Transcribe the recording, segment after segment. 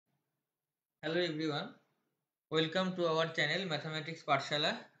Hello everyone, welcome to our channel Mathematics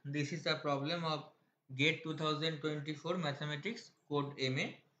Pathshala. This is a problem of GATE 2024 Mathematics Code MA.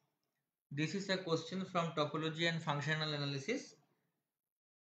 This is a question from Topology and Functional Analysis.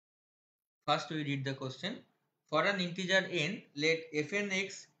 First we read the question. For an integer n, let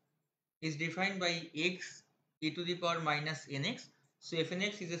fnx is defined by x e to the power minus nx. So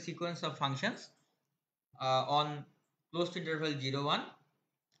fnx is a sequence of functions on closed interval 0, 1.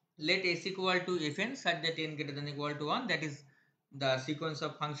 Let s equal to fn such that n greater than equal to 1, that is the sequence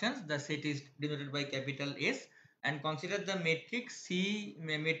of functions. The set is denoted by capital S, and consider the matrix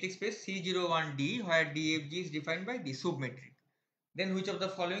matrix space C01D where DFG is defined by the submetric. Then which of the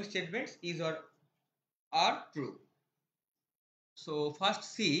following statements is or are true? So first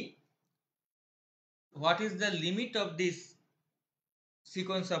see what is the limit of this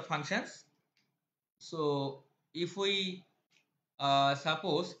sequence of functions. So if we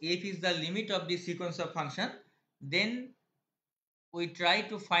suppose f is the limit of this sequence of function, then we try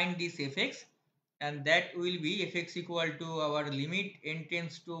to find this fx, and that will be fx equal to our limit n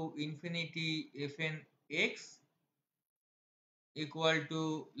tends to infinity fn x equal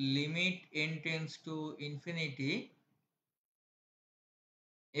to limit n tends to infinity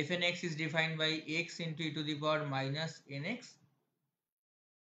fn x is defined by x into e to the power minus nx.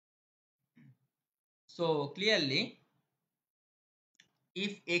 So clearly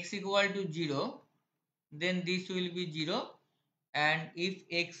if x equal to 0, then this will be 0, and if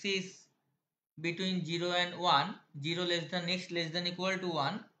x is between 0 and 1, 0 less than x less than equal to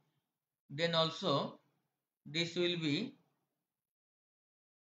 1, then also this will be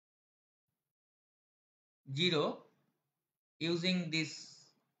 0 using this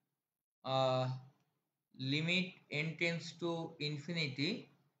uh, limit n tends to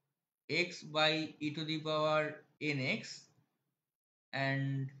infinity x by e to the power nx,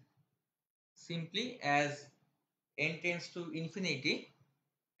 and simply as n tends to infinity,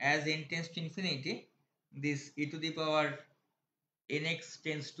 this e to the power nx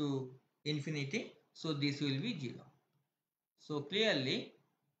tends to infinity, so this will be 0. So clearly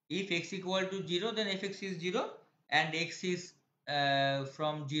if x equal to 0, then fx is 0, and x is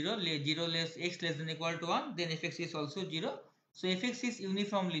from 0 less x less than equal to 1, then fx is also 0. So fx is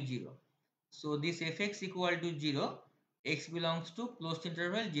uniformly 0. So this fx equal to 0, x belongs to closed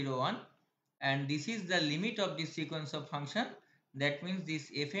interval 0, 1, and this is the limit of this sequence of function. That means this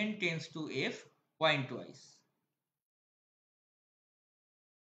fn tends to f pointwise.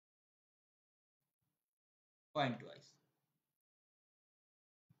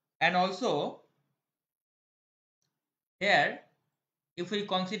 And also here, if we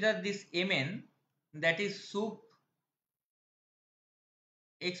consider this mn, that is sup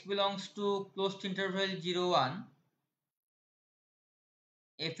x belongs to closed interval 0, 1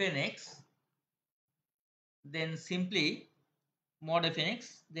 fn x, then simply mod fn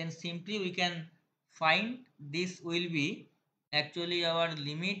x, then simply we can find this will be actually our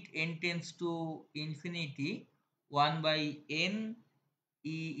limit n tends to infinity 1 by n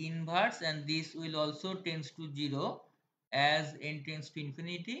e inverse, and this will also tends to 0 as n tends to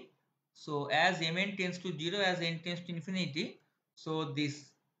infinity. So as mn tends to 0, as n tends to infinity, so this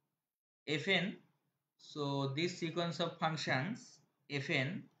fn, so this sequence of functions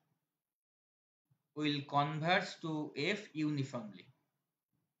fn will converge to f uniformly.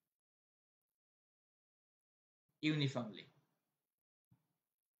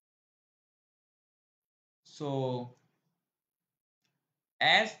 So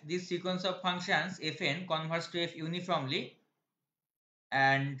as this sequence of functions fn converges to f uniformly,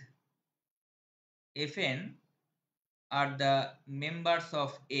 and fn are the members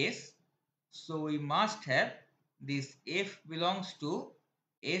of S, so we must have this f belongs to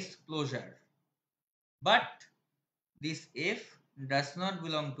S closure, but this f does not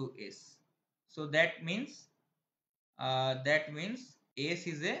belong to S. So that means S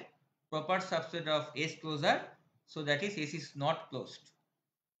is a proper subset of S closure, so that is S is not closed.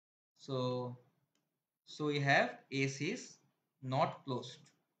 So we have S is not closed,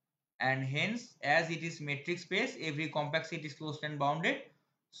 and hence as it is metric space, every compact set is closed and bounded,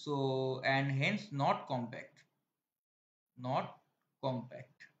 so and hence not compact.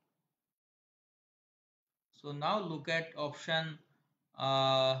 So now look at option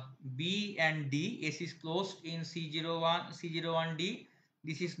B and D. S is closed in C01D.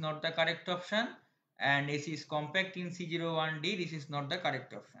 This is not the correct option, and S is compact in C01D. This is not the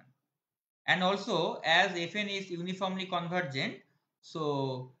correct option. And also as Fn is uniformly convergent,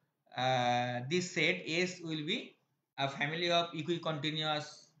 so this set S will be a family of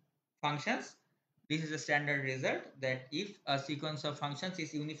equicontinuous functions. This is a standard result, that if a sequence of functions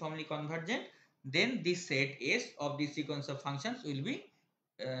is uniformly convergent, then this set S of this sequence of functions will be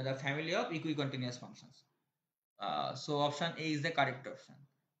the family of equicontinuous functions. So option A is the correct option.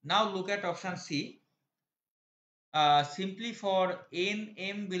 Now look at option C. Simply for n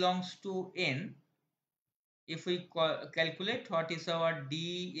m belongs to n, if we calculate what is our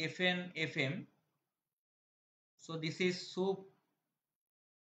dfn fm, so this is so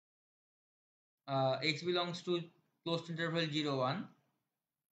x belongs to closed interval 0 1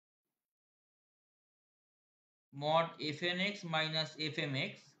 mod fnx minus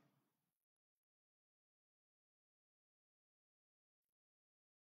fmx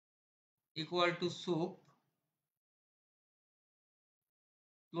equal to sup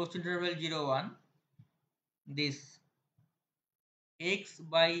closed interval 0 1 this x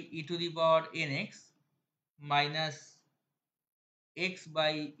by e to the power nx minus x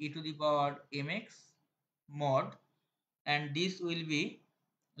by e to the power mx mod, and this will be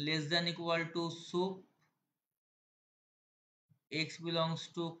less than equal to sup x belongs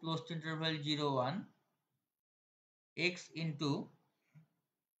to closed interval 0 1 x into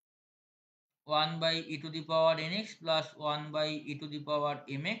 1 by e to the power nx plus 1 by e to the power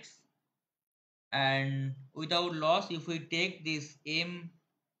mx, and without loss, if we take this m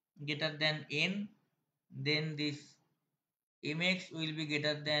greater than n, then this mx will be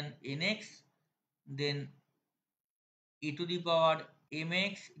greater than nx, then e to the power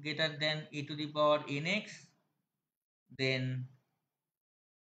mx greater than e to the power nx, then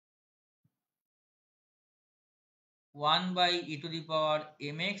 1 by e to the power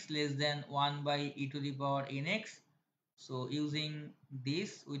mx less than 1 by e to the power nx. So using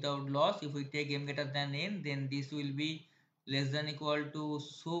this without loss, if we take m greater than n, then this will be less than equal to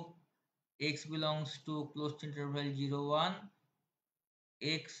sup x belongs to closed interval 0 1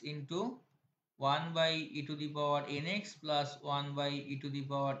 x into 1 by e to the power nx plus 1 by e to the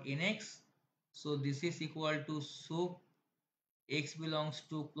power nx. So this is equal to sup x belongs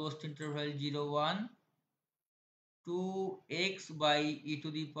to closed interval 0 1 2x by e to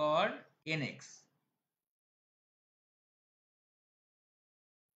the power nx.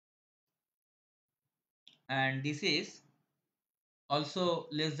 And this is also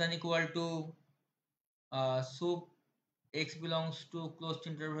less than equal to sup x belongs to closed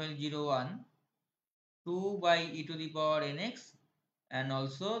interval 0 1 2 by e to the power nx, and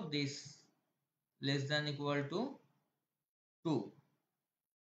also this less than equal to 2.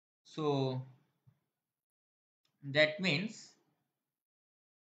 So that means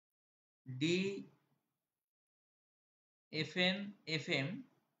d fn fm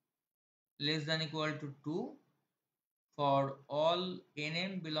less than equal to 2 for all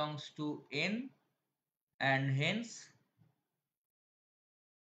nm belongs to n, and hence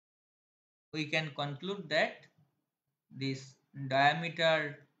we can conclude that this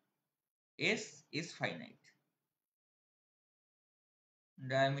diameter s is finite.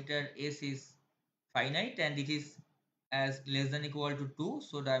 Diameter s is finite, and it is as less than equal to 2,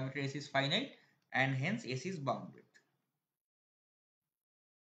 so diameter s is finite, and hence s is bounded.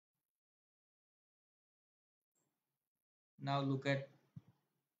 Now look at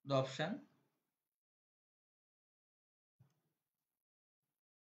the option.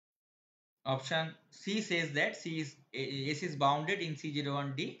 Option C says that S is bounded in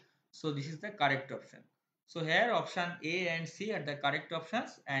C01D. So this is the correct option. So here option A and C are the correct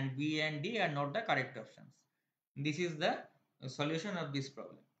options, and B and D are not the correct options. This is the solution of this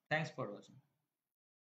problem. Thanks for watching.